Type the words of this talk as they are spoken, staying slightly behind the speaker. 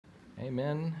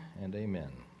Amen and amen.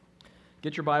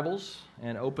 Get your Bibles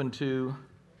and open to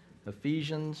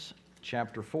Ephesians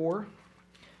chapter 4.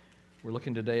 We're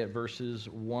looking today at verses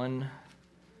 1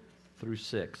 through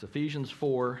 6. Ephesians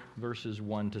 4, verses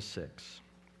 1 to 6.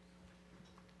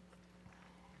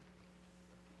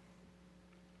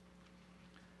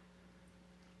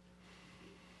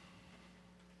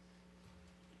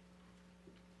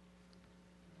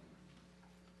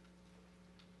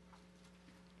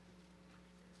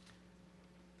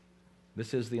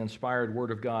 This is the inspired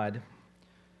Word of God.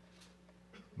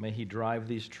 May He drive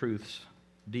these truths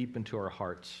deep into our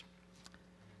hearts,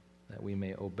 that we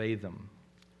may obey them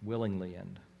willingly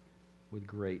and with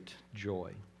great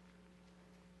joy.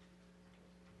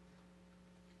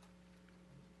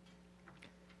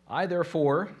 I,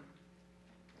 therefore,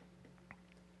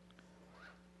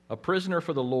 a prisoner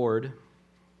for the Lord,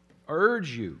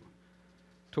 urge you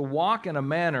to walk in a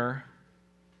manner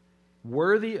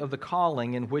worthy of the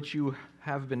calling in which you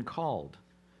have been called,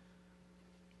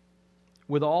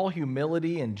 with all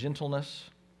humility and gentleness,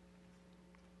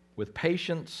 with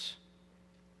patience,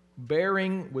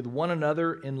 bearing with one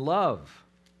another in love,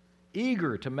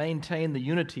 eager to maintain the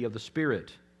unity of the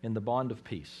Spirit in the bond of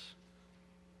peace.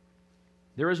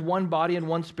 There is one body and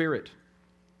one Spirit,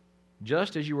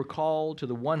 just as you were called to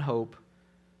the one hope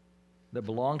that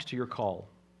belongs to your call,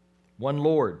 one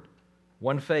Lord,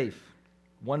 one faith,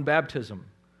 one baptism,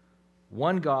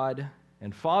 one God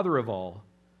and Father of all,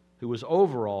 who is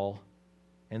over all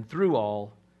and through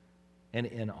all and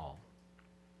in all.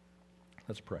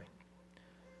 Let's pray.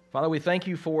 Father, we thank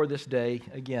you for this day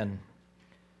again.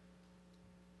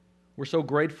 We're so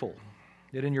grateful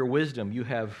that in your wisdom you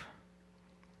have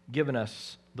given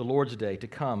us the Lord's Day to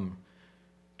come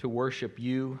to worship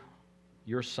you,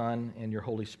 your Son, and your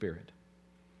Holy Spirit.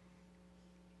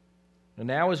 And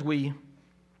now as we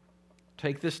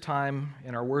take this time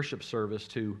in our worship service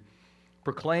to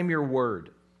proclaim your word,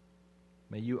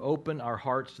 may you open our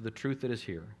hearts to the truth that is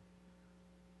here.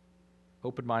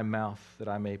 Open my mouth that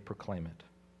I may proclaim it.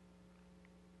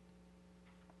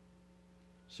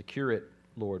 Secure it,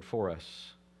 Lord, for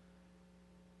us,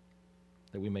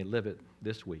 that we may live it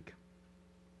this week.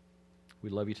 We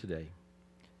love you today.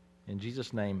 In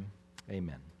Jesus' name,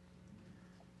 amen.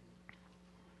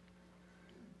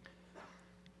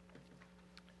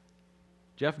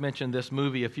 Jeff mentioned this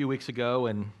movie a few weeks ago,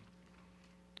 and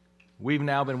we've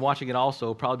now been watching it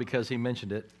also, probably because he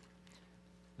mentioned it.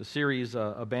 The series,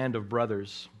 A Band of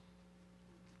Brothers.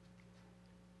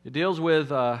 It deals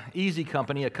with Easy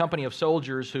Company, a company of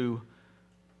soldiers who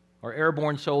are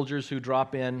airborne soldiers who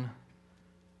drop in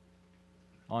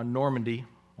on Normandy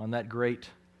on that great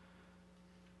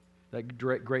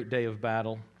day of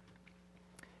battle.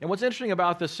 And what's interesting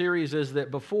about this series is that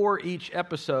before each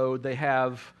episode, they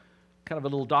have kind of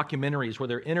a little documentaries where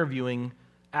they're interviewing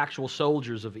actual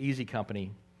soldiers of Easy Company.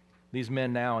 These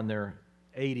men now in their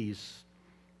 80s,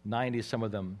 90s, some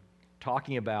of them,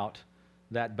 talking about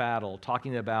that battle,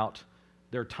 talking about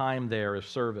their time there of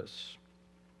service.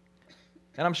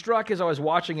 And I'm struck as I was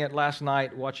watching it last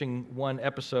night, watching one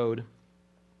episode,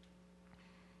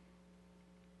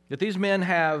 that these men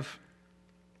have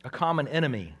a common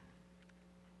enemy,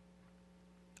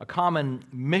 a common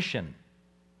mission.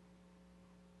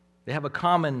 They have a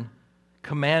common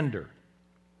commander.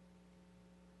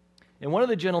 And one of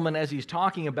the gentlemen, as he's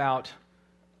talking about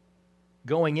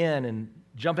going in and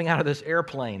jumping out of this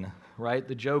airplane, right?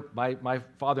 The joke, my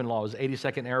father-in-law was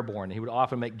 82nd Airborne. He would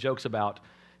often make jokes about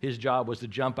his job was to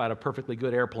jump out of perfectly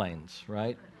good airplanes,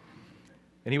 right?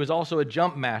 And he was also a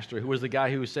jump master, who was the guy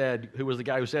who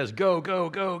says, go, go,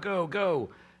 go, go, go.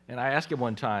 And I asked him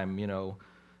one time,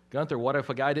 Gunther, what if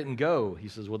a guy didn't go? He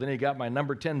says, well, then he got my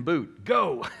number 10 boot.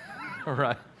 Go! All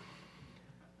right.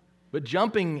 But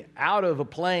jumping out of a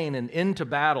plane and into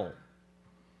battle,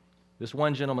 this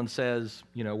one gentleman says,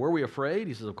 were we afraid?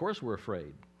 He says, of course we're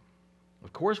afraid.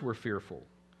 Of course we're fearful.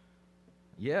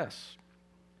 Yes.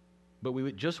 But we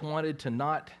just wanted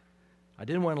to I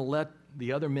didn't want to let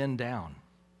the other men down.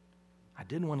 I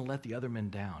didn't want to let the other men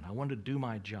down. I wanted to do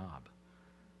my job.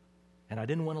 And I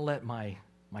didn't want to let my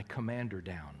commander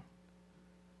down,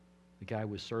 the guy who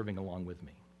was serving along with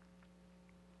me.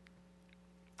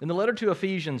 In the letter to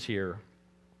Ephesians here,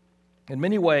 in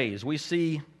many ways, we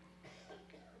see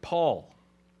Paul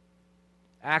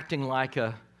acting like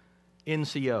a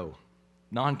NCO,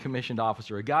 non-commissioned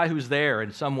officer, a guy who's there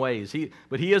in some ways.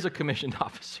 But he is a commissioned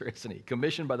officer, isn't he?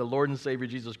 Commissioned by the Lord and Savior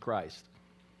Jesus Christ,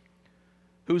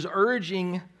 who's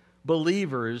urging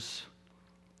believers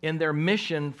in their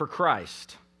mission for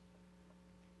Christ,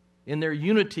 in their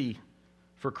unity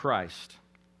for Christ,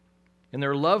 in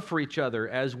their love for each other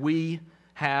as we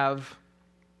have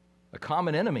a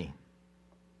common enemy,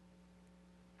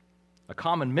 a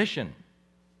common mission,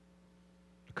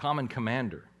 a common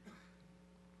commander.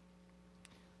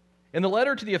 In the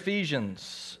letter to the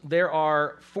Ephesians, there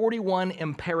are 41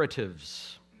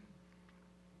 imperatives.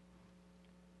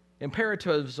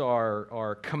 Imperatives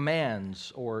are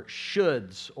commands or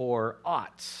shoulds or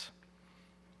oughts.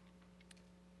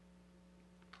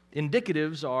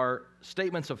 Indicatives are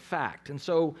statements of fact. And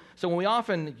so when we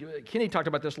often, Kenny talked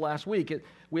about this last week,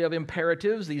 we have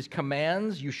imperatives, these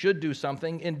commands, you should do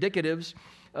something, indicatives,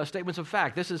 statements of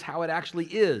fact. This is how it actually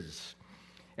is.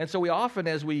 And so we often,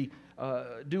 as we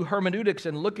do hermeneutics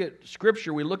and look at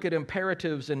Scripture, we look at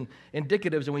imperatives and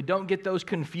indicatives, and we don't get those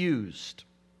confused.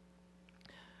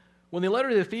 When the letter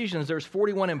to the Ephesians, there's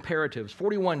 41 imperatives,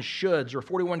 41 shoulds, or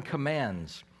 41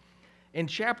 commands. In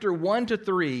chapter 1 to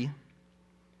 3,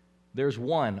 there's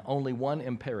only one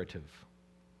imperative.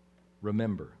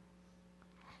 Remember.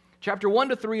 Chapter 1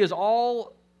 to 3 is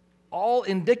all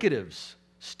indicatives,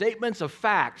 statements of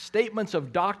fact, statements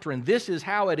of doctrine. This is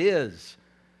how it is.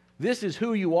 This is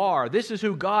who you are. This is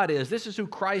who God is. This is who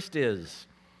Christ is.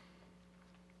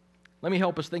 Let me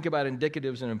help us think about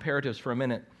indicatives and imperatives for a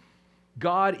minute.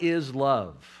 God is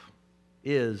love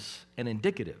is an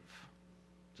indicative.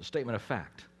 It's a statement of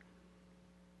fact.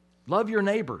 Love your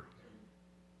neighbor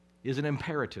is an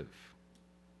imperative.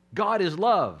 God is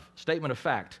love, statement of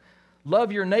fact.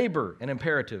 Love your neighbor, an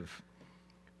imperative.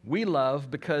 We love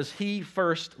because He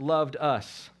first loved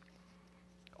us.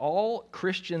 All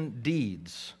Christian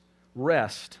deeds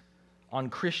rest on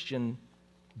Christian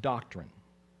doctrine.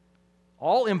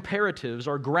 All imperatives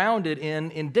are grounded in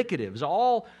indicatives.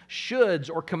 All shoulds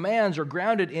or commands are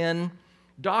grounded in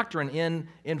doctrine,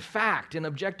 in fact, in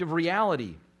objective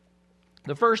reality.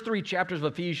 The first 3 chapters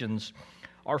of Ephesians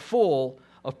are full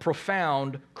of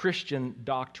profound Christian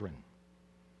doctrine.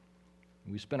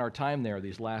 We spent our time there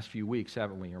these last few weeks,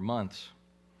 haven't we, or months?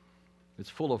 It's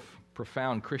full of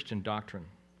profound Christian doctrine.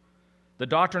 The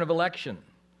doctrine of election,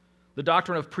 the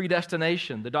doctrine of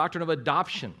predestination, the doctrine of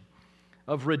adoption,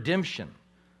 of redemption,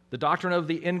 the doctrine of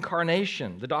the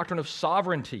incarnation, the doctrine of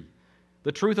sovereignty,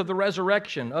 the truth of the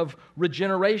resurrection, of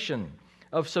regeneration,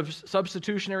 of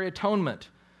substitutionary atonement,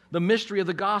 the mystery of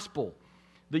the gospel,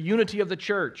 the unity of the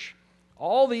church.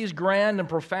 All these grand and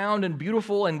profound and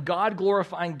beautiful and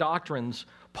God-glorifying doctrines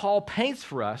Paul paints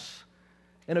for us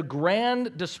in a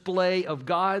grand display of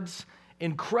God's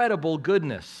incredible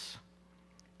goodness.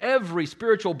 Every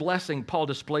spiritual blessing Paul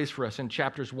displays for us in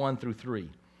chapters 1 through 3.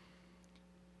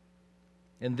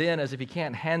 And then, as if he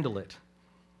can't handle it,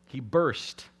 he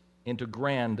burst into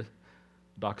grand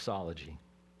doxology.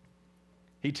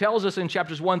 He tells us in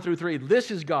chapters 1 through 3,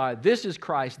 this is God, this is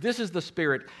Christ, this is the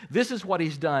Spirit, this is what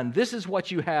He's done, this is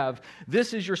what you have,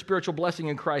 this is your spiritual blessing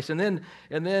in Christ. And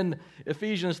then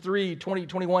Ephesians 3, 20,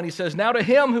 21, he says, now to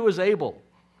Him who is able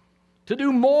to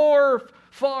do more,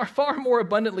 far, far more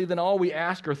abundantly than all we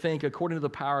ask or think, according to the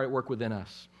power at work within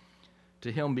us.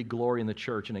 To Him be glory in the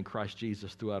church and in Christ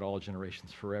Jesus throughout all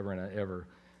generations, forever and ever.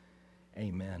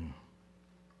 Amen.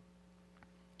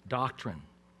 Doctrine,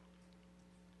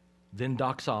 then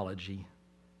doxology,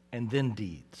 and then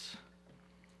deeds.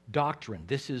 Doctrine,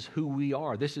 this is who we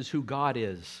are. This is who God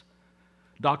is.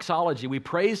 Doxology, we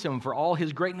praise Him for all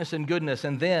His greatness and goodness,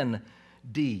 and then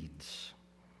deeds.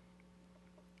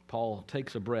 Paul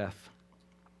takes a breath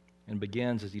and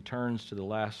begins as he turns to the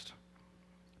last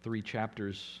 3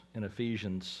 chapters in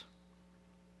Ephesians.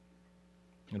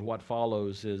 And what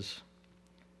follows is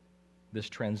this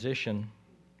transition,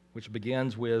 which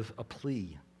begins with a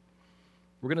plea.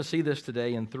 We're going to see this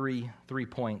today in three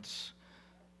points.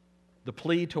 The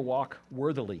plea to walk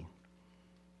worthily,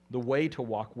 the way to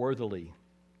walk worthily,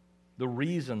 the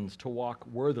reasons to walk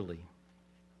worthily.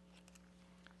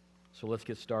 So let's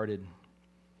get started.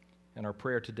 And our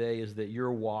prayer today is that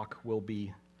your walk will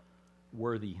be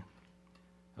worthy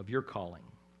of your calling.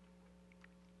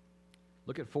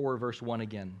 Look at 4 verse 1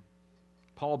 again.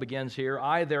 Paul begins here,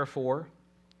 I therefore,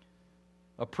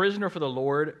 a prisoner for the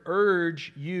Lord,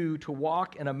 urge you to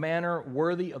walk in a manner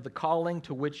worthy of the calling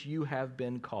to which you have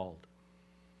been called.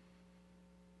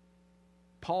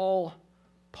 Paul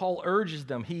urges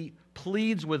them. He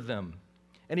pleads with them.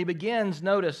 And he begins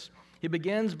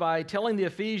by telling the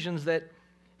Ephesians that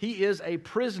he is a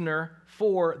prisoner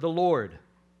for the Lord.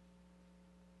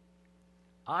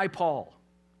 I, Paul,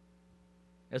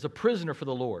 as a prisoner for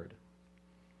the Lord.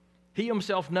 He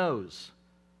himself knows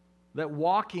that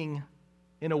walking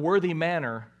in a worthy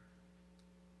manner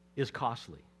is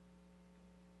costly.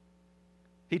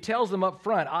 He tells them up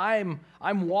front, I'm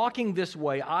walking this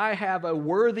way. I have a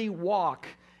worthy walk,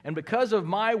 and because of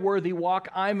my worthy walk,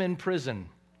 I'm in prison.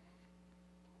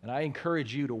 And I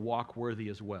encourage you to walk worthy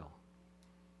as well.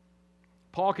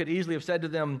 Paul could easily have said to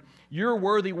them, your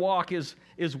worthy walk is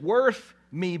worth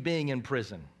me being in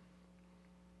prison.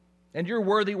 And your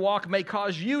worthy walk may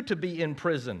cause you to be in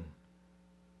prison.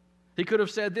 He could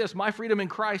have said this, my freedom in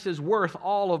Christ is worth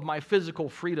all of my physical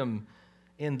freedom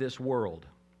in this world.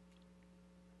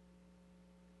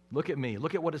 Look at me.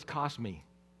 Look at what it's cost me.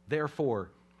 Therefore,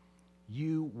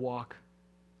 you walk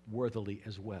worthily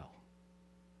as well.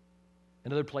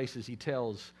 In other places, he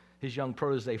tells his young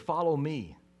protege, follow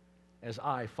me as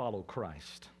I follow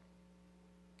Christ.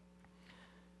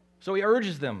 So he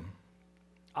urges them,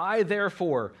 I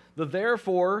therefore, the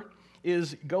therefore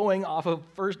is going off of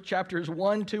first chapters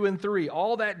 1, 2, and 3.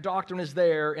 All that doctrine is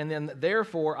there, and then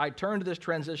therefore I turn to this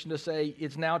transition to say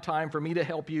it's now time for me to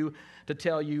help you, to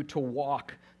tell you to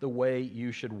walk the way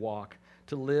you should walk,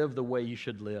 to live the way you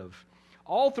should live.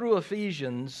 All through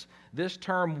Ephesians, this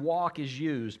term walk is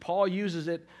used. Paul uses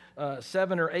it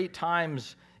 7 or 8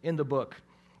 times in the book.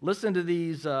 Listen to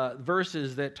these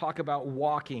verses that talk about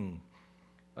walking.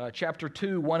 Chapter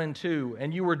 2, 1 and 2.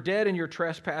 And you were dead in your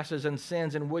trespasses and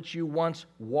sins in which you once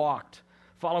walked,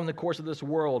 following the course of this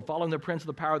world, following the prince of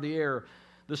the power of the air,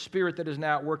 the spirit that is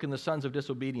now at work in the sons of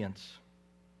disobedience.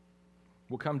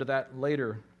 We'll come to that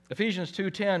later. Ephesians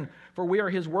 2:10, for we are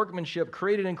his workmanship,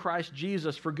 created in Christ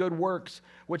Jesus for good works,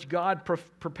 which God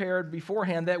prepared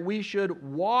beforehand that we should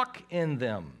walk in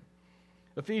them.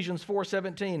 Ephesians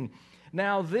 4:17,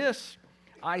 now this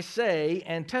I say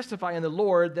and testify in the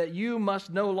Lord that you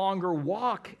must no longer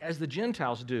walk as the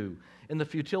Gentiles do in the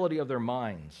futility of their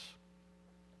minds.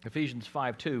 Ephesians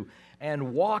 5:2,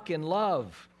 and walk in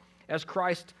love as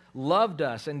Christ loved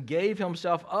us and gave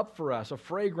himself up for us, a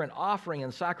fragrant offering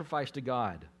and sacrifice to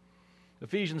God.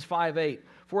 Ephesians 5:8,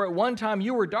 for at one time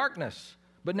you were darkness,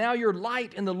 but now you're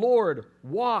light in the Lord.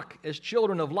 Walk as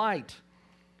children of light.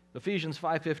 Ephesians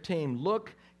 5:15,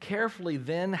 look carefully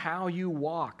then how you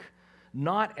walk,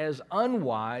 not as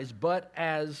unwise, but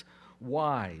as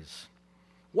wise.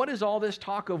 What is all this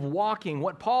talk of walking?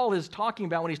 What Paul is talking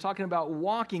about when he's talking about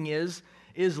walking is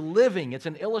living. It's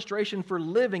an illustration for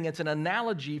living. It's an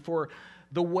analogy for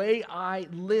the way I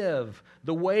live,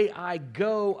 the way I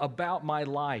go about my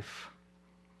life.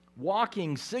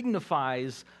 Walking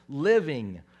signifies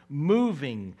living,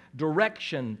 moving,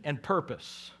 direction, and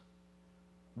purpose.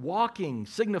 Walking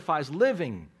signifies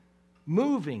living,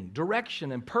 moving,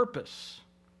 direction, and purpose.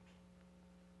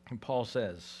 And Paul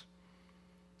says,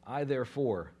 I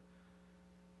therefore,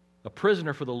 a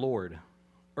prisoner for the Lord,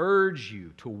 urge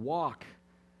you to walk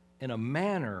in a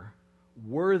manner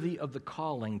worthy of the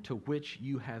calling to which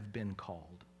you have been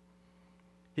called.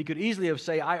 He could easily have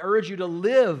said, I urge you to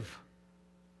live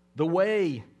the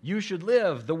way you should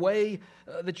live, the way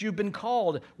that you've been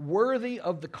called, worthy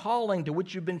of the calling to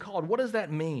which you've been called. What does that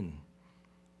mean?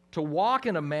 To walk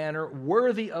in a manner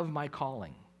worthy of my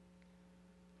calling.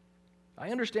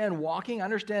 I understand walking, I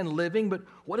understand living, but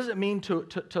what does it mean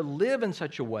to live in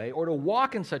such a way or to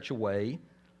walk in such a way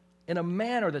in a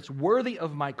manner that's worthy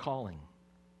of my calling?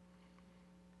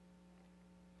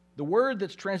 The word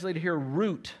that's translated here,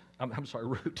 root,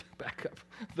 back up.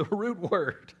 The root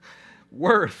word,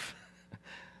 worth.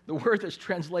 The word that's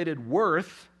translated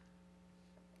worth,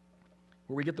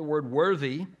 where we get the word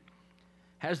worthy,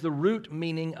 has the root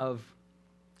meaning of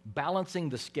balancing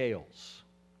the scales.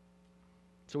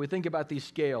 So we think about these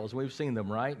scales. We've seen them,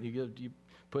 right? You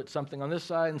put something on this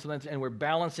side and we're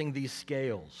balancing these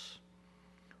scales.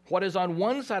 What is on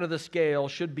one side of the scale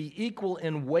should be equal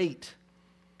in weight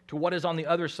to what is on the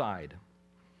other side.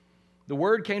 The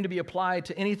word came to be applied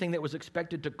to anything that was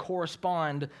expected to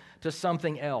correspond to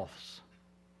something else.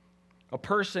 A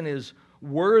person is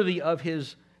worthy of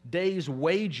his day's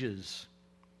wages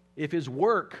if his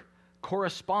work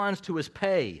corresponds to his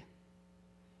pay.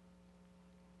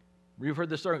 You've heard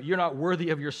this story. You're not worthy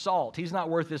of your salt. He's not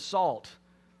worth his salt.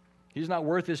 He's not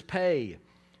worth his pay.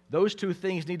 Those two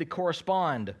things need to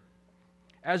correspond.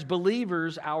 As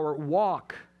believers, our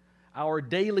walk, our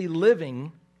daily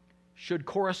living should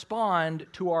correspond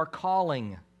to our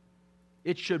calling.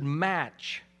 It should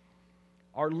match.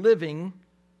 Our living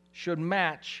should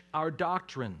match our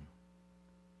doctrine.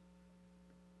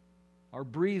 Our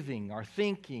breathing, our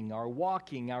thinking, our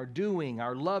walking, our doing,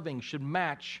 our loving should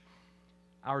match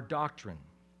our doctrine.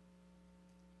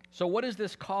 So what is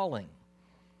this calling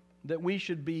that we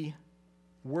should be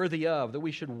worthy of, that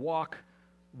we should walk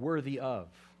worthy of?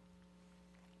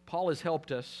 Paul has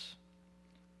helped us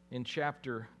in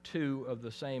chapter 2 of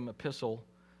the same epistle.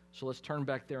 So let's turn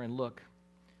back there and look.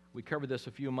 We covered this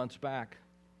a few months back.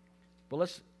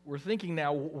 But we're thinking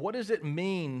now, what does it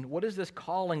mean? What is this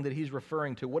calling that he's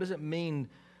referring to? What does it mean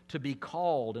to be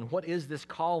called. And what is this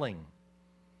calling?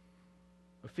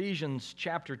 Ephesians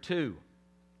chapter 2,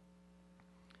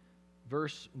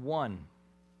 verse 1.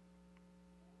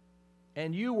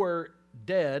 And you were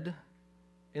dead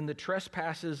in the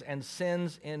trespasses and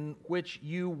sins in which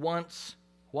you once,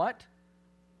 what?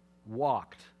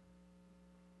 Walked.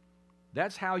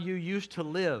 That's how you used to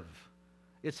live.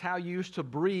 It's how you used to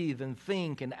breathe and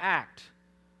think and act.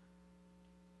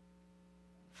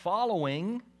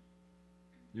 Following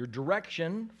your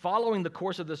direction, following the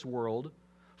course of this world,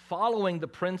 following the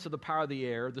prince of the power of the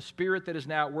air, the spirit that is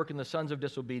now at work in the sons of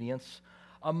disobedience,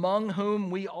 among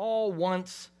whom we all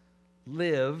once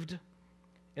lived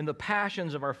in the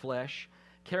passions of our flesh,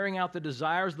 carrying out the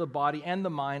desires of the body and the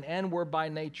mind, and were by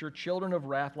nature children of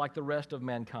wrath like the rest of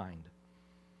mankind.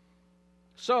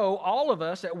 So, all of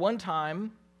us at one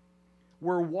time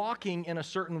were walking in a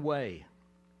certain way.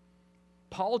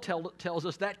 Paul tells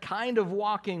us that kind of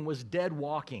walking was dead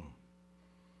walking.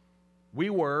 We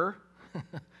were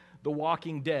the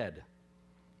walking dead.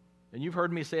 And you've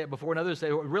heard me say it before, and others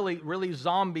say, really,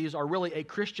 zombies are really a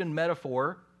Christian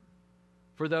metaphor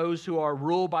for those who are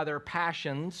ruled by their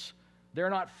passions. They're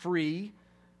not free.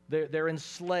 They're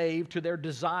enslaved to their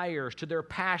desires, to their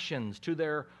passions, to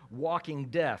their walking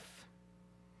death.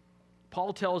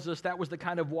 Paul tells us that was the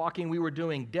kind of walking we were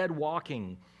doing, dead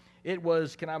walking. It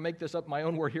was, can I make this up my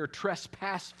own word here,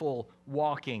 trespassful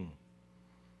walking.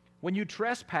 When you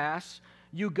trespass,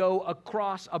 you go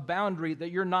across a boundary that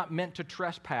you're not meant to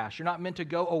trespass. You're not meant to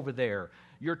go over there.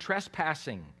 You're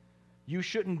trespassing. You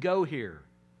shouldn't go here.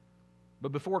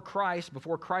 But before Christ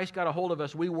got a hold of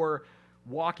us, we were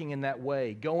walking in that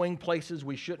way, going places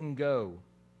we shouldn't go.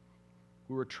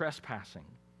 We were trespassing.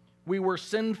 We were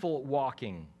sinful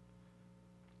walking.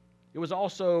 It was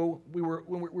also, we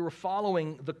were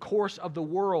following the course of the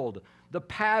world. The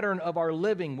pattern of our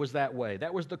living was that way.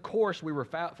 That was the course we were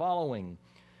following.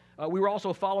 We were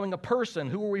also following a person.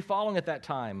 Who were we following at that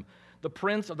time? The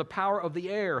prince of the power of the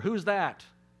air. Who's that?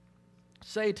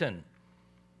 Satan.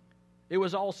 It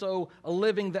was also a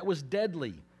living that was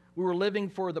deadly. We were living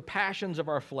for the passions of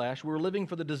our flesh. We were living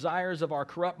for the desires of our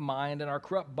corrupt mind and our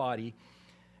corrupt body.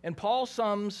 And Paul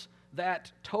sums that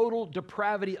total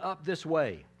depravity up this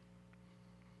way.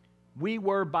 We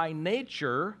were by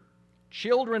nature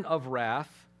children of wrath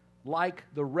like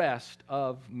the rest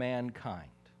of mankind.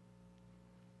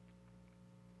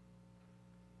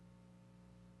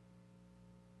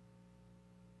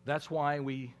 That's why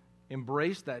we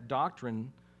embrace that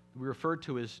doctrine we refer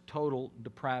to as total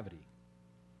depravity.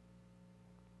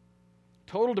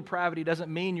 Total depravity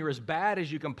doesn't mean you're as bad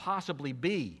as you can possibly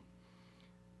be.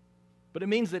 But it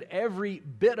means that every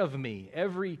bit of me,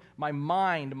 my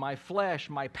mind, my flesh,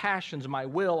 my passions, my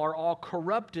will are all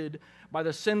corrupted by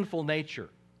the sinful nature.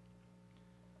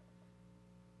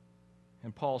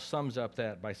 And Paul sums up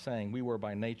that by saying, we were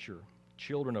by nature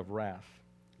children of wrath,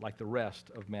 like the rest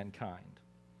of mankind.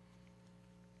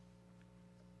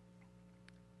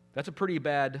 That's a pretty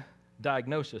bad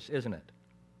diagnosis, isn't it?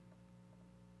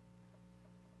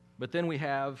 But then we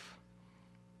have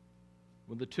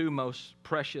one of the two most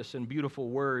precious and beautiful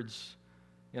words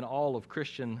in all of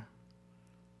Christian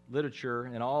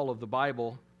literature and all of the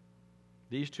Bible,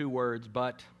 these two words,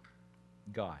 but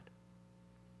God.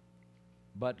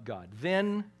 But God.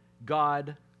 Then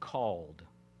God called.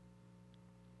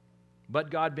 But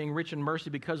God, being rich in mercy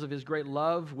because of his great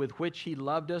love with which he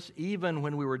loved us, even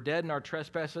when we were dead in our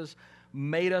trespasses,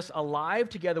 made us alive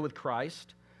together with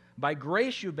Christ. By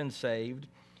grace you've been saved,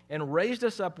 and raised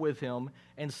us up with him,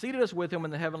 and seated us with him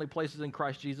in the heavenly places in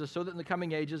Christ Jesus, so that in the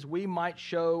coming ages he might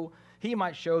show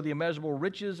the immeasurable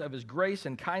riches of his grace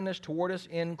and kindness toward us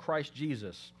in Christ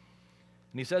Jesus.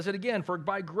 And he says it again, for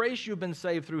by grace you've been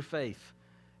saved through faith.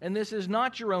 And this is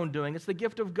not your own doing, it's the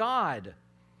gift of God,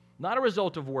 not a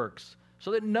result of works,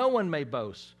 so that no one may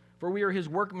boast. For we are his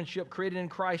workmanship, created in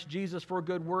Christ Jesus for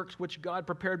good works, which God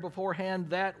prepared beforehand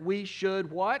that we should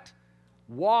what?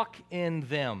 Walk in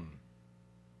them.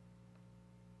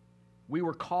 We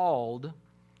were called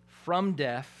from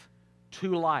death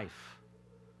to life.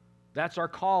 That's our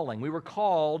calling. We were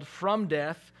called from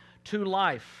death to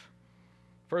life.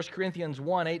 1 Corinthians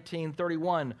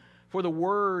 1:18-31, for the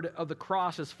word of the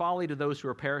cross is folly to those who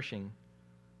are perishing.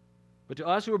 But to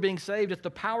us who are being saved, it's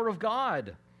the power of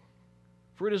God.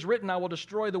 For it is written, I will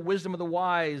destroy the wisdom of the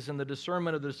wise, and the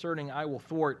discernment of the discerning I will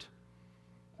thwart.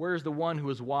 Where is the one who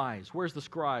is wise? Where's the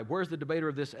scribe? Where's the debater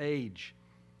of this age?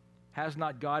 Has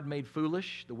not God made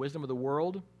foolish the wisdom of the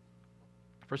world?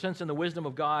 For since in the wisdom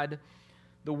of God,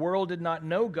 the world did not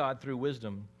know God through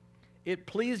wisdom, it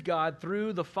pleased God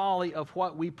through the folly of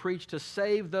what we preach to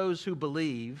save those who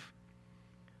believe.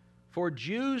 For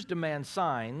Jews demand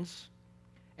signs,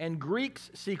 and Greeks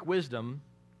seek wisdom,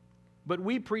 but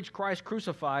we preach Christ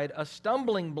crucified, a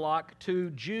stumbling block to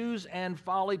Jews and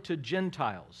folly to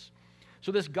Gentiles.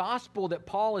 So this gospel that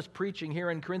Paul is preaching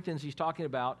here in Corinthians, he's talking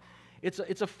about, it's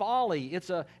a folly, it's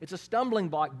a stumbling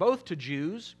block both to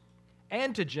Jews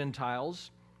and to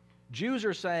Gentiles. Jews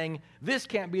are saying, this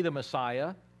can't be the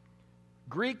Messiah.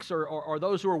 Greeks or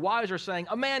those who are wise are saying,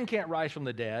 a man can't rise from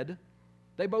the dead.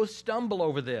 They both stumble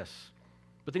over this.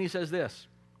 But then he says this,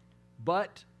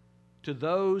 but to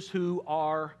those who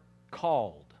are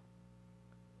called.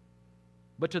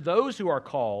 But to those who are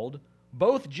called,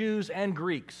 both Jews and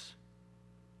Greeks,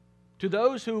 to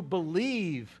those who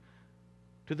believe,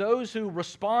 to those who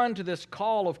respond to this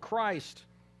call of Christ,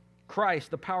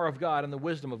 the power of God and the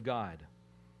wisdom of God.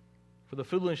 For the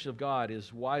foolishness of God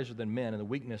is wiser than men, and the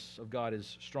weakness of God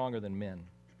is stronger than men.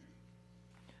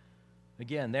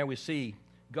 Again, there we see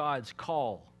God's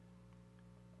call,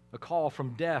 a call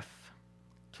from death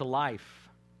to life.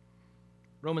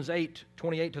 Romans 8,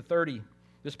 28 to 30,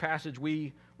 this passage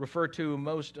we refer to,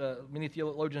 many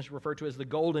theologians refer to as the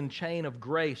golden chain of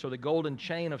grace or the golden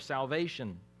chain of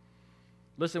salvation.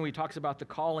 Listen, he talks about the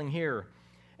calling here.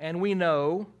 And we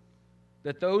know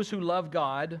that those who love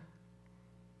God,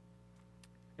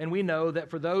 and we know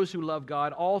that for those who love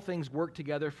God, all things work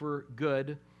together for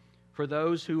good, for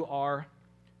those who are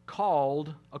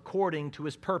called according to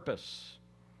his purpose.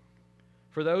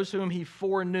 For those whom he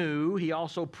foreknew, he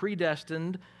also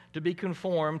predestined to be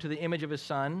conformed to the image of his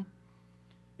Son,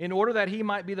 in order that he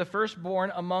might be the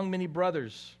firstborn among many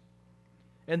brothers.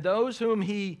 And those whom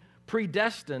he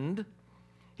predestined,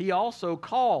 he also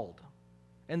called.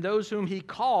 And those whom he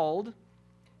called,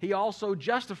 he also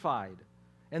justified.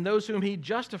 And those whom he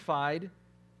justified,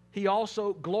 he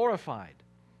also glorified.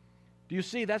 Do you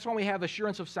see? That's why we have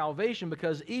assurance of salvation,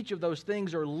 because each of those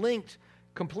things are linked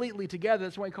completely together.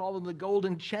 That's why we call them the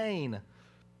golden chain.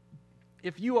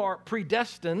 If you are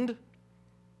predestined,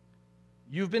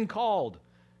 you've been called.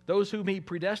 Those whom he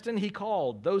predestined, he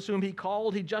called. Those whom he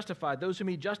called, he justified. Those whom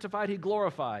he justified, he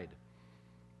glorified.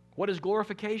 What is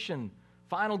glorification?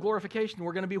 Final glorification.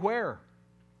 We're going to be where?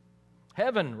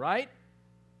 Heaven, right?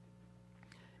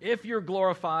 If you're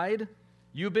glorified,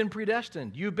 you've been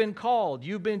predestined. You've been called.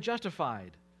 You've been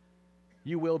justified.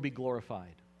 You will be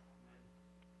glorified.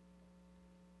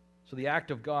 So the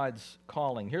act of God's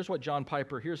calling. Here's what John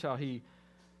Piper, here's how he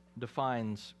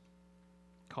defines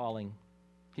calling.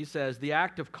 He says, the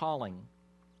act of calling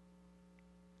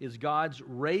is God's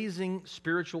raising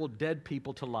spiritual dead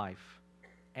people to life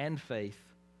and faith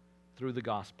through the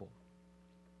gospel.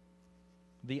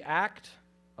 The act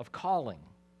of calling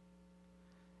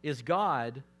is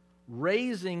God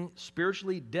raising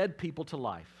spiritually dead people to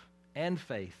life and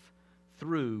faith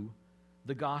through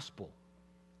the gospel.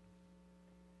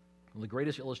 One of the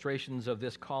greatest illustrations of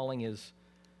this calling is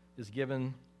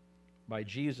given by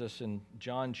Jesus in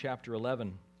John chapter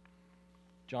 11.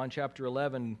 John chapter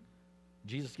 11,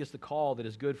 Jesus gets the call that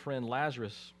his good friend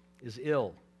Lazarus is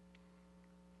ill.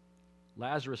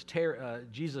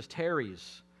 Jesus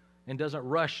tarries and doesn't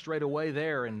rush straight away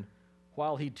there, and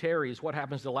while he tarries, what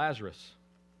happens to Lazarus?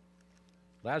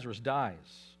 Lazarus dies.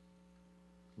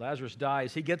 Lazarus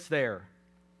dies. He gets there.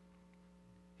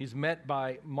 He's met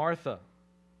by Martha.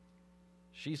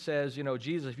 She says,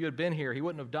 Jesus, if you had been here, he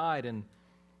wouldn't have died. And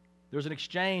there's an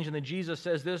exchange, and then Jesus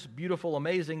says this beautiful,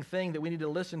 amazing thing that we need to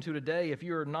listen to today. If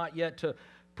you are not yet to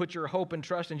put your hope and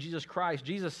trust in Jesus Christ,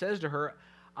 Jesus says to her,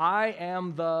 I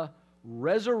am the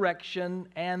resurrection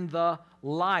and the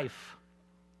life.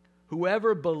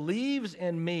 Whoever believes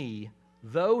in me,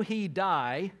 though he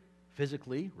die,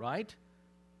 physically, right?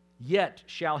 Yet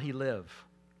shall he live.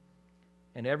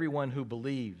 And everyone who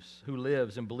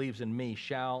lives and believes in me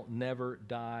shall never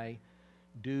die.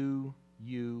 Do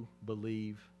you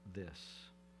believe this?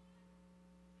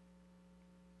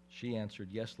 She answered,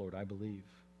 yes, Lord, I believe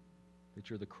that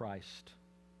you're the Christ,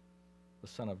 the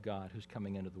Son of God, who's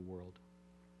coming into the world.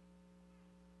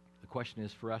 The question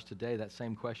is for us today, that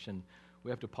same question, we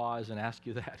have to pause and ask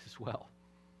you that as well.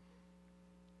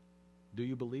 Do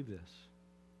you believe this?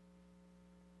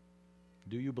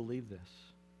 Do you believe this?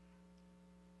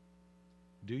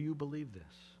 Do you believe this?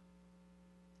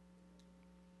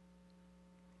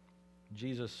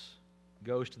 Jesus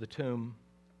goes to the tomb.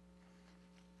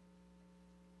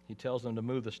 He tells them to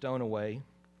move the stone away.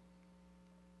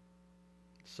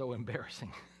 It's so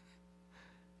embarrassing.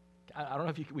 I don't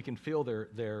know if we can feel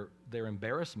their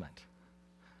embarrassment.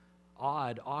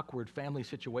 Odd, awkward family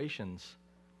situations,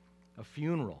 a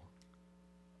funeral.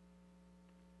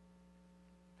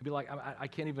 It'd be like, I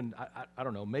can't even, I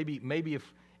don't know, maybe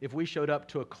if we showed up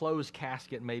to a closed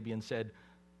casket maybe and said,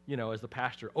 as the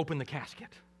pastor, open the casket.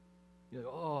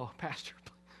 Oh, pastor,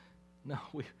 no,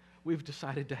 we've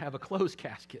decided to have a closed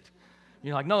casket.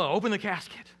 Like, no, open the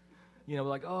casket. We're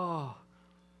like, oh.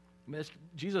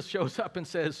 Jesus shows up and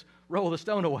says, roll the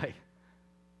stone away.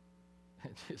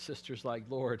 And his sister's like,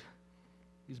 Lord,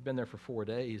 he's been there for 4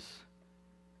 days.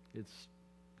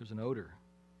 There's an odor.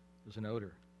 There's an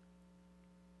odor.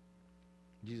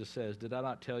 Jesus says, did I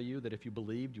not tell you that if you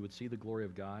believed, you would see the glory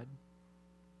of God?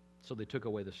 So they took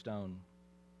away the stone.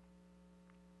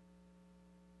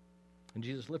 And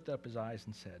Jesus lifted up his eyes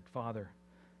and said, Father,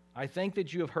 I thank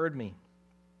that you have heard me.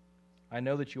 I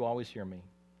know that you always hear me.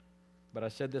 But I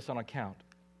said this on account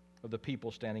of the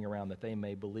people standing around, that they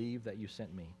may believe that you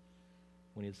sent me.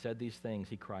 When he had said these things,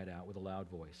 he cried out with a loud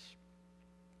voice,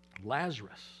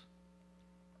 Lazarus,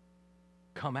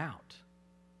 come out.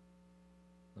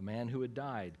 The man who had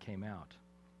died came out,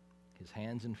 his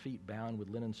hands and feet bound with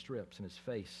linen strips, and his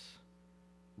face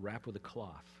wrapped with a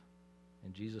cloth.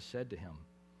 And Jesus said to him,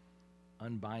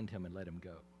 unbind him and let him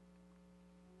go.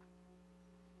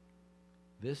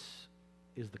 This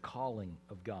is the calling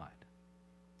of God.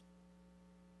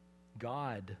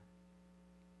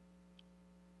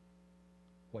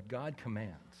 What God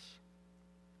commands,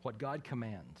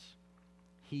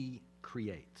 he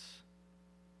creates.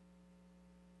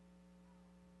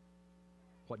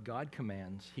 What God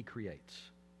commands, he creates.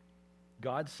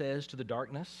 God says to the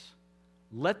darkness,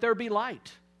 let there be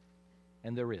light,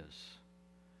 and there is.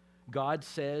 God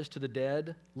says to the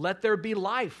dead, let there be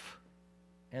life,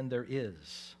 and there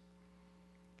is.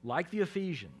 Like the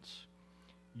Ephesians,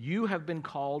 you have been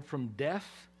called from death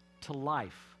to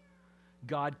life.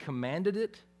 God commanded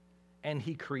it, and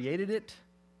he created it,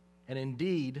 and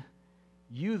indeed,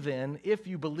 you then, if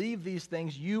you believe these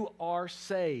things, you are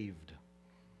saved.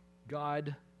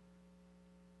 God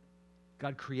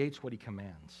creates what he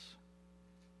commands.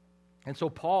 And so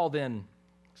Paul then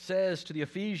says to the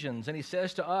Ephesians, and he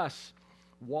says to us,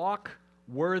 walk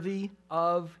worthy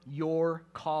of your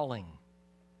calling.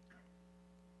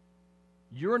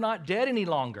 You're not dead any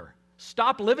longer.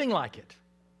 Stop living like it.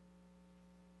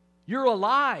 You're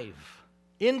alive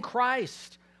in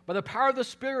Christ by the power of the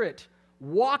Spirit.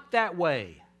 Walk that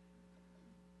way.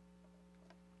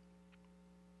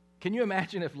 Can you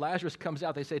imagine if Lazarus comes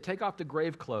out, they say, take off the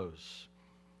grave clothes.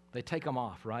 They take them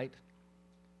off, right?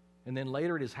 And then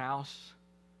later at his house,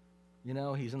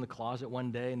 he's in the closet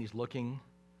one day and he's looking.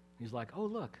 He's like, oh,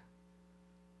 look,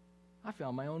 I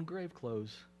found my own grave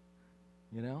clothes,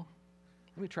 Let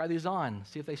me try these on,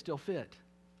 see if they still fit,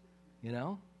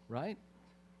 right?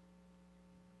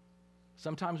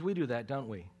 Sometimes we do that, don't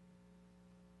we?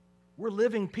 We're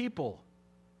living people.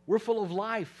 We're full of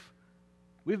life.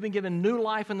 We've been given new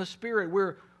life in the Spirit.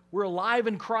 We're alive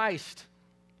in Christ.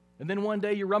 And then one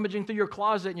day you're rummaging through your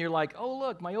closet and you're like, oh,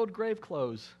 look, my old grave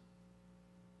clothes.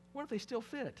 What if they still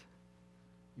fit?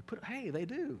 Hey, they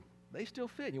do. They still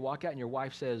fit. And you walk out and your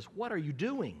wife says, what are you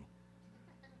doing?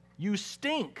 You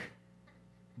stink.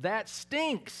 That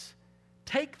stinks.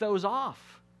 Take those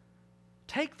off.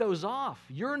 Take those off.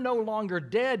 You're no longer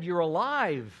dead. You're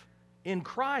alive in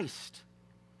Christ.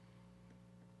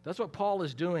 That's what Paul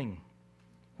is doing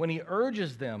when he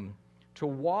urges them to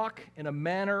walk in a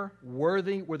manner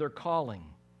worthy with their calling.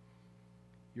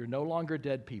 You're no longer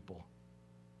dead people.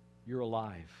 You're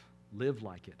alive. Live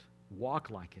like it.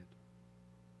 Walk like it.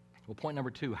 Well, point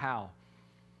number 2, how?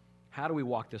 How do we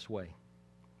walk this way?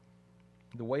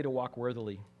 The way to walk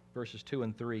worthily, verses 2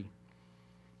 and 3.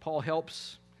 Paul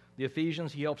helps the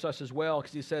Ephesians. He helps us as well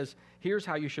because he says, here's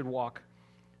how you should walk: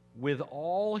 with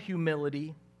all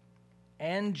humility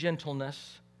and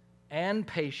gentleness and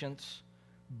patience,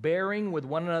 bearing with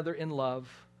one another in love,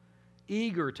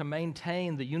 eager to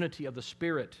maintain the unity of the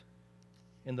Spirit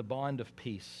in the bond of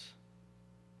peace.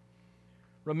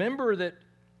 Remember that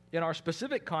in our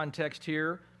specific context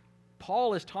here,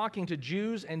 Paul is talking to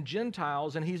Jews and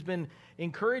Gentiles, and he's been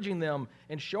encouraging them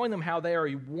and showing them how they are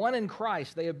one in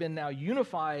Christ. They have been now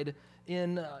unified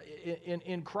in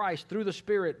Christ through the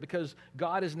Spirit because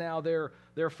God is now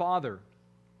their Father.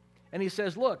 And he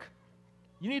says, look,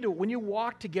 when you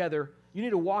walk together, you need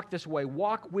to walk this way.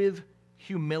 Walk with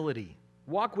humility.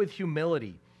 Walk with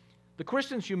humility. The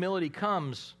Christian's humility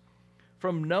comes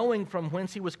from knowing from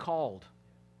whence he was called.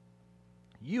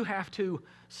 You have to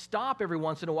stop every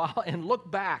once in a while and look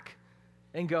back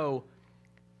and go,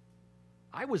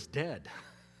 I was dead.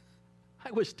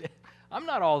 I was dead. I'm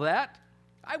not all that.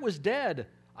 I was dead.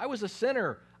 I was a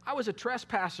sinner. I was a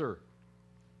trespasser.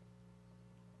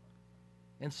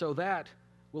 And so that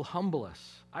will humble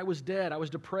us. I was dead. I was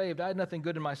depraved. I had nothing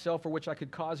good in myself for which I could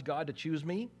cause God to choose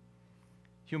me.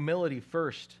 Humility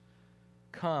first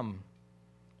come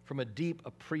from a deep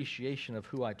appreciation of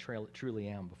who I truly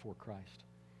am before Christ.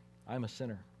 I'm a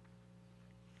sinner.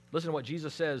 Listen to what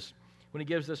Jesus says when he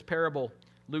gives this parable,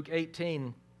 Luke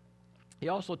 18. He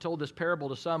also told this parable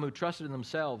to some who trusted in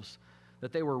themselves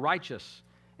that they were righteous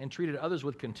and treated others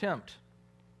with contempt.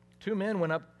 2 men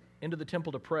went up into the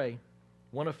temple to pray,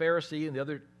 one a Pharisee and the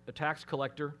other a tax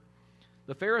collector.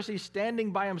 The Pharisee,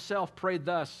 standing by himself, prayed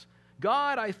thus,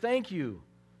 God, I thank you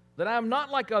that I am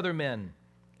not like other men,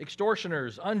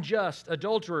 extortioners, unjust,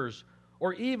 adulterers,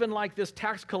 or even like this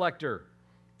tax collector.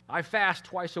 I fast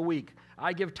twice a week.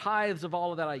 I give tithes of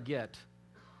all that I get.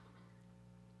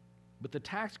 But the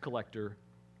tax collector,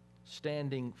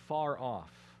 standing far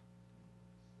off,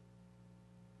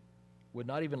 would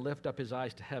not even lift up his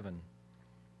eyes to heaven,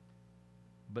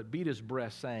 but beat his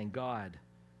breast, saying, God,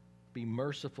 be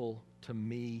merciful to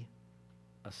me,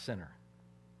 a sinner.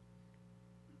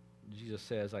 Jesus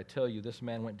says, I tell you, this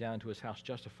man went down to his house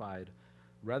justified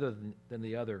rather than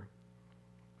the other.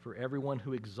 For everyone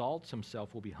who exalts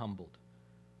himself will be humbled,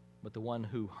 but the one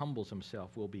who humbles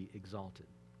himself will be exalted.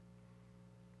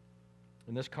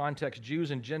 In this context,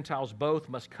 Jews and Gentiles both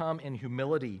must come in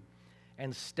humility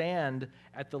and stand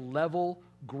at the level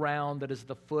ground that is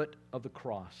the foot of the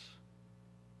cross.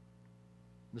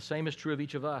 The same is true of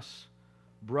each of us,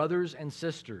 brothers and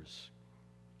sisters,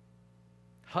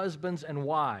 husbands and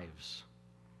wives,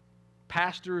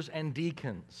 pastors and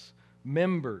deacons,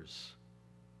 members,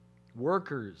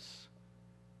 workers,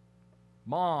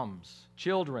 moms,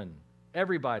 children,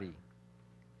 everybody.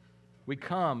 We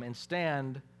come and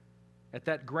stand at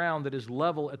that ground that is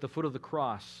level at the foot of the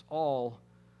cross, all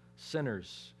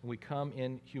sinners, and we come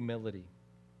in humility.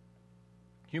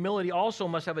 Humility also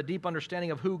must have a deep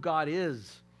understanding of who God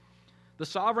is. The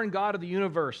sovereign God of the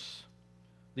universe,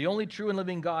 the only true and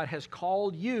living God, has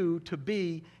called you to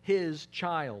be His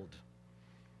child.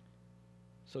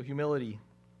 So humility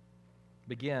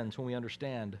begins when we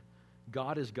understand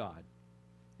God is God,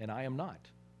 and I am not.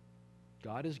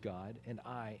 God is God, and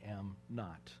I am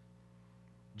not.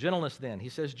 Gentleness, then. He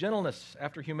says gentleness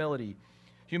after humility.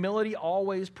 Humility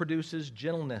always produces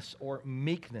gentleness or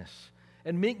meekness.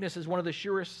 And meekness is one of the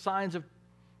surest signs of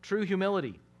true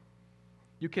humility.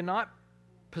 You cannot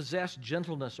possess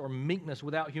gentleness or meekness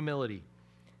without humility.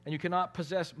 And you cannot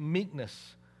possess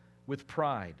meekness with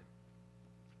pride.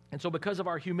 And so because of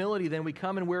our humility, then we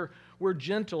come and we're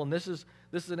gentle. And this is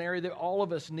an area that all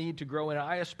of us need to grow in.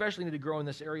 I especially need to grow in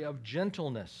this area of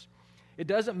gentleness. It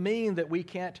doesn't mean that we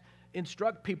can't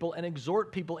instruct people and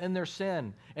exhort people in their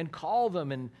sin and call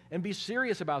them and be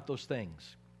serious about those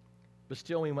things. But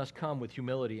still we must come with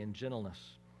humility and gentleness.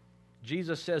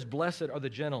 Jesus says, blessed are the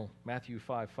gentle, Matthew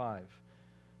 5:5.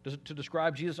 To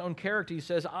describe Jesus' own character, he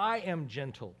says, I am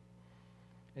gentle.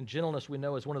 And gentleness, we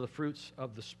know, is one of the fruits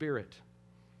of the Spirit.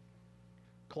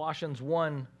 Colossians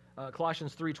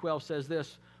 3:12 says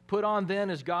this, put on then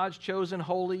as God's chosen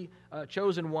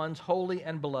ones, holy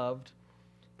and beloved,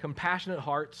 compassionate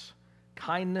hearts,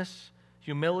 kindness,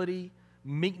 humility,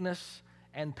 meekness,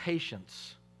 and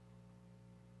patience.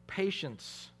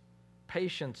 Patience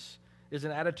is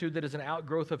an attitude that is an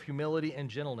outgrowth of humility and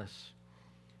gentleness.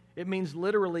 It means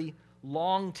literally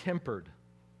long-tempered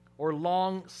or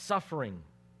long-suffering.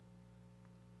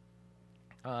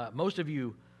 Most of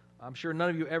you, I'm sure none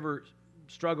of you ever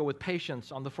struggle with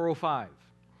patience on the 405.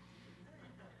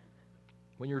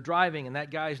 When you're driving and that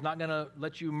guy's not going to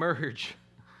let you merge,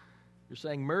 you're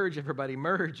saying, merge, everybody,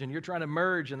 merge, and you're trying to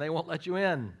merge and they won't let you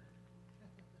in.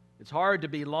 It's hard to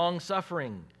be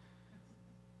long-suffering,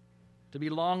 to be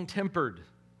long-tempered.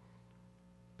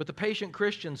 But the patient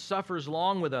Christian suffers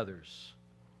long with others.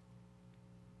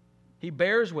 He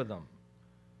bears with them.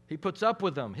 He puts up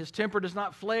with them. His temper does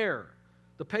not flare.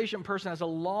 The patient person has a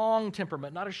long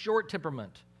temperament, not a short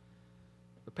temperament.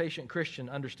 The patient Christian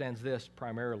understands this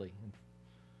primarily and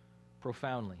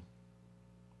profoundly.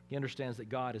 He understands that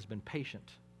God has been patient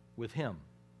with him,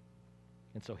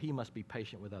 and so he must be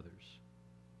patient with others.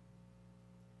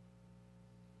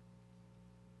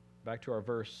 Back to our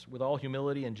verse. With all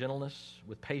humility and gentleness,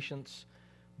 with patience,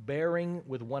 bearing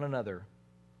with one another.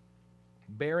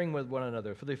 Bearing with one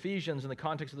another. For the Ephesians, in the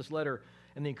context of this letter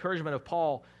and the encouragement of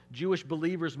Paul, Jewish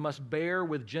believers must bear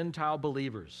with Gentile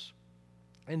believers.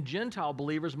 And Gentile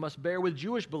believers must bear with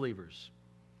Jewish believers,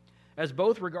 as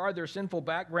both regard their sinful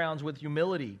backgrounds with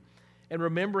humility and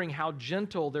remembering how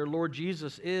gentle their Lord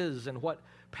Jesus is and what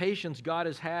patience God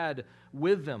has had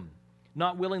with them,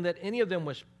 not willing that any of them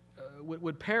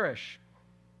would perish.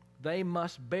 They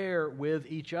must bear with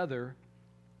each other,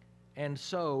 and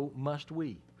so must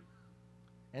we.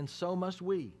 And so must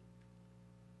we.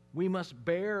 We must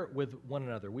bear with one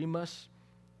another. We must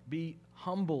be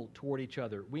humble toward each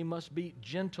other. We must be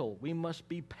gentle. We must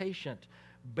be patient,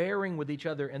 bearing with each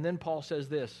other. And then Paul says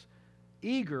this,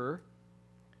 eager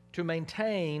to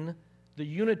maintain the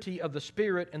unity of the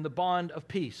Spirit and the bond of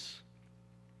peace.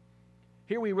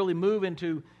 Here we really move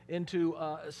into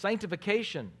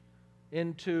sanctification,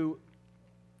 into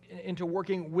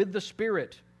working with the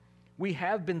Spirit. We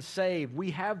have been saved.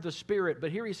 We have the Spirit.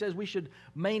 But here he says we should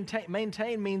maintain.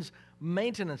 Maintain means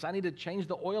maintenance. I need to change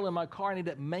the oil in my car. I need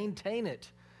to maintain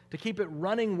it. To keep it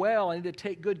running well, I need to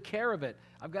take good care of it.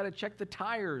 I've got to check the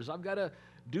tires. I've got to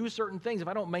do certain things. If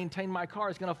I don't maintain my car,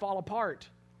 it's going to fall apart.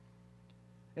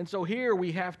 And so here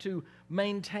we have to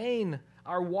maintain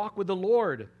our walk with the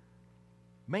Lord.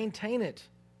 Maintain it.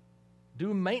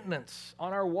 Do maintenance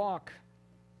on our walk.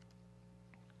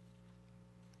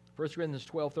 1 Corinthians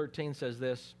 12:13 says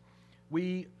this,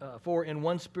 for in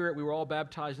one Spirit we were all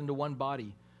baptized into one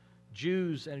body,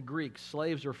 Jews and Greeks,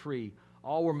 slaves or free,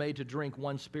 all were made to drink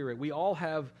one Spirit. We all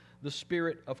have the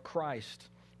Spirit of Christ.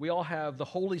 We all have the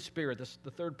Holy Spirit,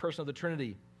 the third person of the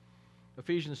Trinity.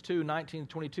 Ephesians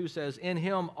 2:19-22 says, in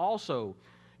Him also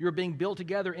you're being built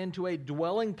together into a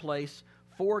dwelling place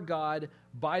for God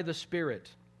by the Spirit.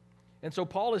 And so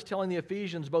Paul is telling the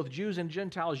Ephesians, both Jews and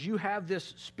Gentiles, you have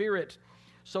this Spirit,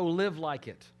 so live like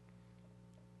it.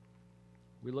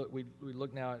 We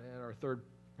look now at our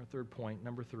third point,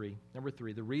 number three. Number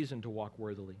three, the reason to walk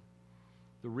worthily.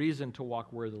 The reason to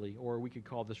walk worthily, or we could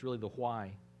call this really the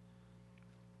why.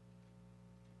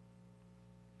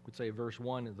 Would say verse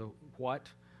 1, the what.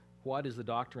 What is the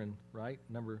doctrine, right?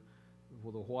 The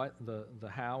what, the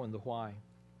how, and the why.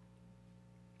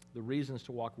 The reasons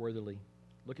to walk worthily.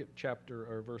 Look at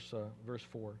verse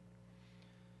 4.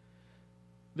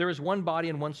 There is one body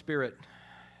and one Spirit,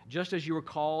 just as you were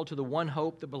called to the one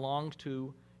hope that belongs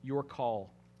to your call.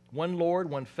 One Lord,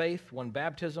 one faith, one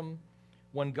baptism,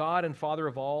 one God and Father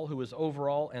of all, who is over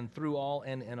all and through all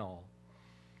and in all.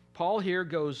 Paul here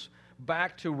goes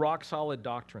back to rock-solid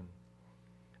doctrine,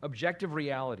 objective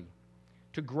reality,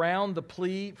 to ground the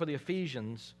plea for the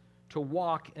Ephesians to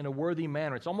walk in a worthy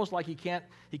manner. It's almost like he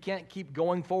can't keep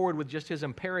going forward with just his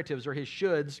imperatives or his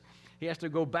shoulds. He has to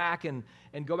go back and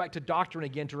go back to doctrine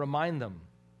again to remind them.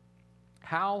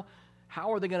 How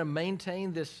are they going to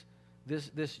maintain this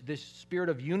spirit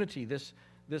of unity, this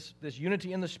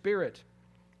unity in the Spirit?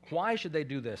 Why should they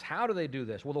do this? How do they do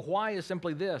this? Well, the why is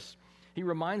simply this. He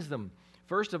reminds them,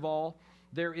 first of all,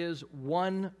 there is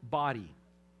one body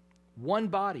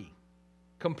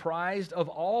comprised of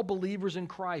all believers in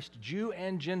Christ, Jew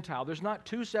and Gentile. There's not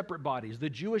two separate bodies, the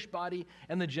Jewish body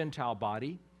and the Gentile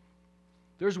body.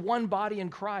 There's one body in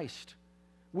Christ.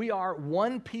 We are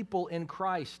one people in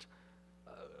Christ.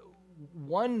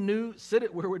 We're new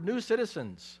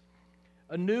citizens,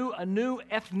 a new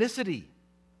ethnicity,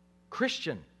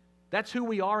 Christian. That's who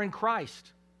we are in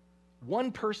Christ.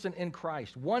 One person in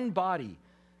Christ, one body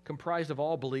comprised of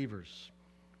all believers.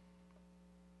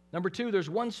 Number two, there's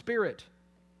one Spirit,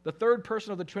 the third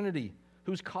person of the Trinity,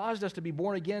 who's caused us to be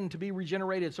born again, to be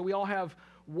regenerated. So we all have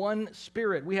one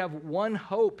Spirit. We have one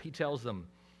hope, he tells them.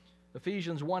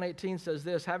 Ephesians 1:18 says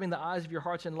this, having the eyes of your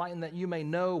hearts enlightened, that you may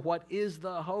know what is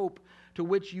the hope to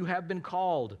which you have been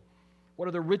called. What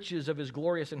are the riches of his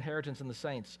glorious inheritance in the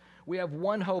saints? We have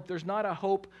one hope. There's not a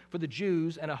hope for the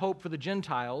Jews and a hope for the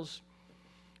Gentiles.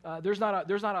 There's not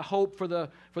a hope for the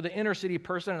inner city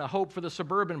person and a hope for the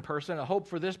suburban person, a hope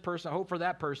for this person, a hope for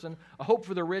that person, a hope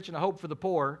for the rich and a hope for the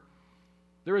poor.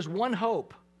 There is one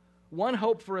hope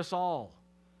for us all.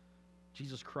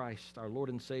 Jesus Christ, our Lord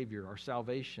and Savior, our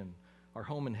salvation, our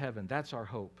home in heaven. That's our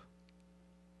hope.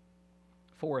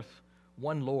 Fourth,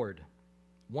 one Lord.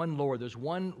 One Lord. There's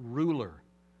one ruler.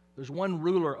 There's one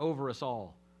ruler over us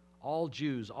all. All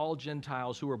Jews, all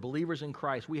Gentiles who are believers in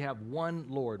Christ. We have one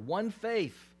Lord. One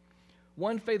faith.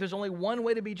 One faith. There's only one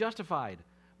way to be justified.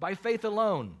 By faith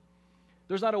alone.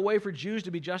 There's not a way for Jews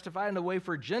to be justified and a way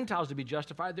for Gentiles to be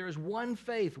justified. There is one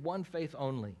faith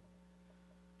only.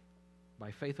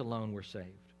 By faith alone, we're saved.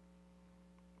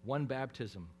 One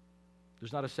baptism.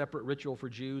 There's not a separate ritual for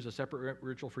Jews, a separate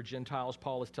ritual for Gentiles.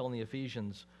 Paul is telling the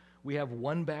Ephesians, we have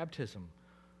one baptism,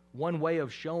 one way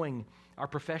of showing our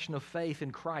profession of faith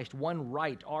in Christ, one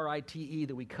rite, R-I-T-E,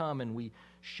 that we come and we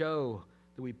show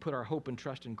that we put our hope and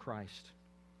trust in Christ.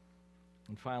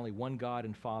 And finally, one God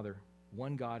and Father.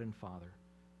 One God and Father.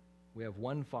 We have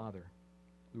one Father.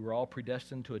 We were all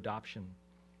predestined to adoption.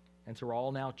 And so we're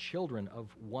all now children of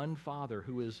one Father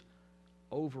who is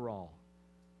over all.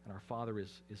 And our Father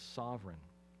is sovereign.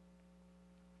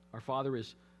 Our Father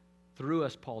is through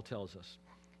us, Paul tells us.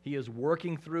 He is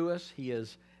working through us. He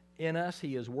is in us.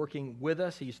 He is working with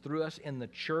us. He's through us in the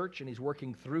church, and He's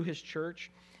working through His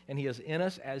church, and He is in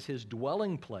us as His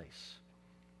dwelling place.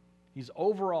 He's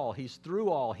over all. He's through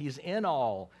all. He's in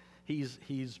all.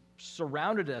 He's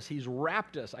surrounded us. He's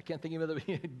wrapped us. I can't think of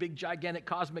a big, gigantic,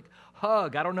 cosmic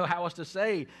hug. I don't know how else to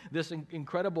say this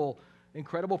incredible,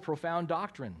 profound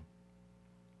doctrine.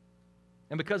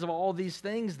 And because of all these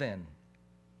things, then,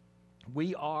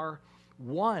 we are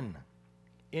one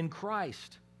in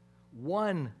Christ,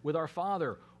 one with our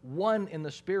Father, one in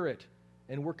the Spirit,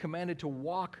 and we're commanded to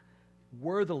walk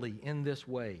worthily in this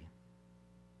way.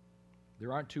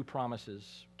 There aren't two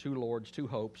promises, two Lords, two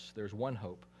hopes. There's one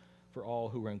hope for all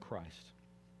who are in Christ.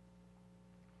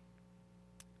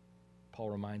 Paul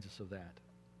reminds us of that.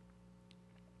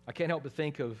 I can't help but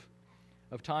think of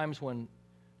times when,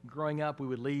 growing up, we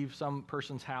would leave some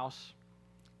person's house,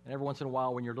 and every once in a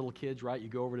while, when you're little kids, right, you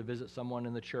go over to visit someone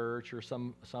in the church or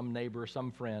some neighbor,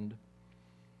 some friend.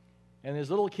 And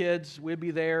as little kids, we'd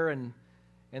be there, and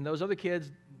those other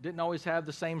kids didn't always have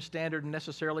the same standard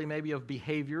necessarily maybe of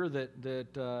behavior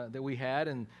that we had,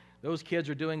 and those kids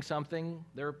are doing something,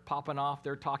 they're popping off,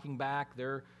 they're talking back,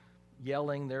 they're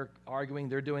yelling, they're arguing,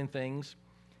 they're doing things.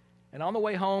 And on the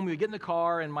way home, we would get in the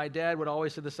car, and my dad would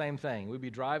always say the same thing. We'd be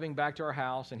driving back to our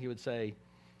house, and he would say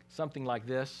something like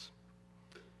this: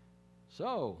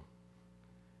 "So,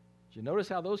 did you notice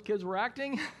how those kids were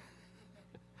acting?"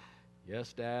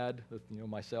 "Yes, Dad."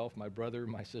 Myself, my brother,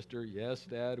 my sister. "Yes,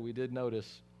 Dad, we did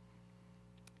notice."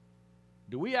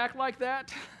 "Do we act like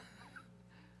that?"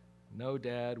 "No,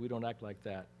 Dad, we don't act like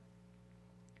that."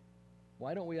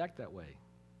 Why don't we act that way?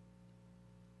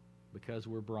 Because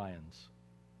we're Bryans.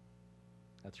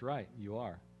 That's right, you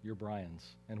are. You're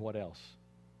Bryans. And what else?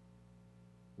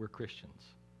 We're Christians.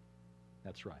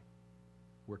 That's right.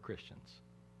 We're Christians.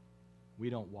 We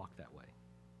don't walk that way.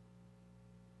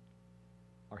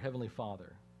 Our Heavenly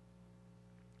Father,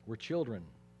 we're children.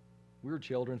 We're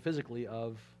children physically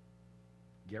of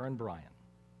Garen Bryan.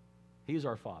 He's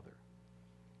our Father.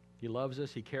 He loves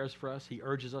us. He cares for us. He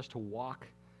urges us to walk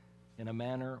in a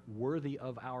manner worthy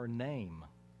of our name.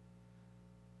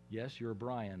 Yes, you're a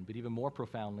Bryan, but even more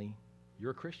profoundly,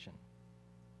 you're a Christian.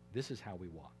 This is how we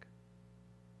walk.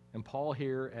 And Paul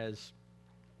here, as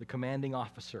the commanding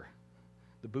officer,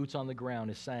 the boots on the ground,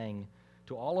 is saying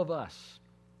to all of us,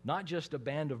 not just a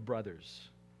band of brothers,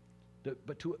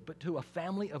 but to a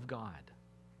family of God.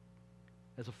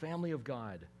 As a family of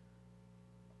God,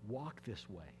 walk this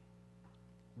way.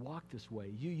 Walk this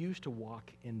way. You used to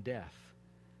walk in death.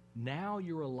 Now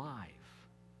you're alive.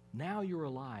 Now you're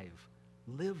alive.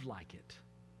 Live like it.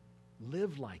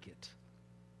 Live like it.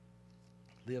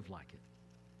 Live like it.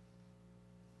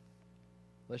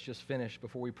 Let's just finish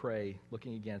before we pray,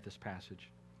 looking again at this passage.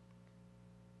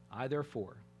 I,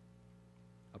 therefore,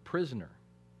 a prisoner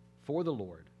for the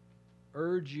Lord,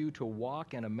 urge you to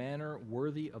walk in a manner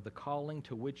worthy of the calling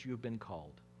to which you have been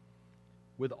called,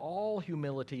 with all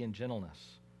humility and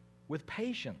gentleness, with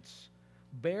patience,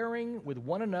 bearing with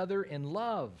one another in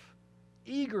love,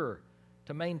 eager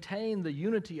to maintain the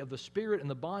unity of the Spirit and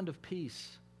the bond of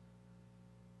peace.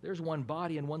 There's one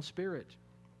body and one Spirit,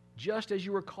 just as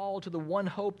you were called to the one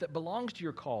hope that belongs to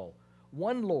your call,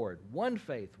 one Lord, one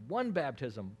faith, one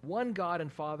baptism, one God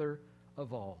and Father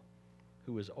of all,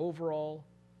 who is over all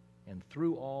and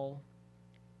through all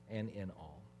and in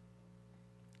all.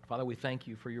 Father, we thank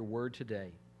you for your word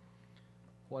today.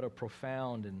 What a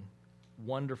profound and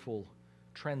wonderful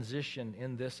transition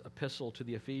in this epistle to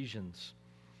the Ephesians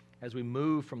as we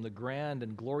move from the grand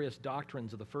and glorious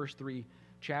doctrines of the first 3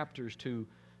 chapters to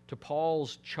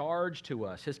Paul's charge to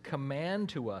us, his command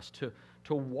to us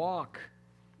to walk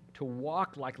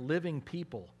like living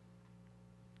people.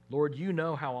 Lord, you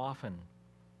know how often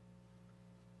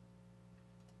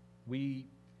we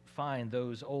find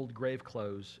those old grave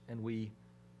clothes and we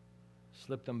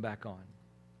slip them back on.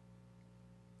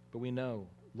 But we know,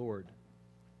 Lord,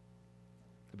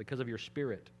 that because of your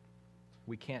Spirit,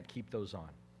 we can't keep those on.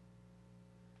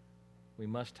 We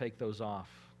must take those off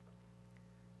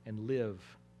and live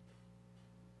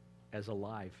as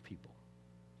alive people.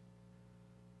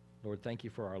 Lord, thank you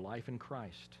for our life in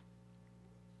Christ.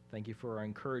 Thank you for our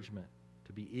encouragement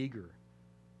to be eager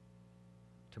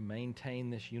to maintain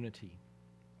this unity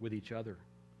with each other,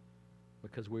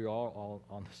 because we are all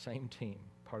on the same team,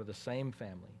 part of the same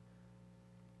family.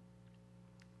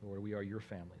 Lord, we are your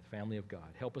family, the family of God.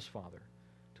 Help us, Father,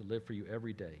 to live for you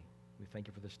every day. We thank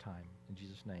you for this time. In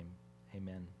Jesus' name,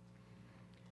 amen.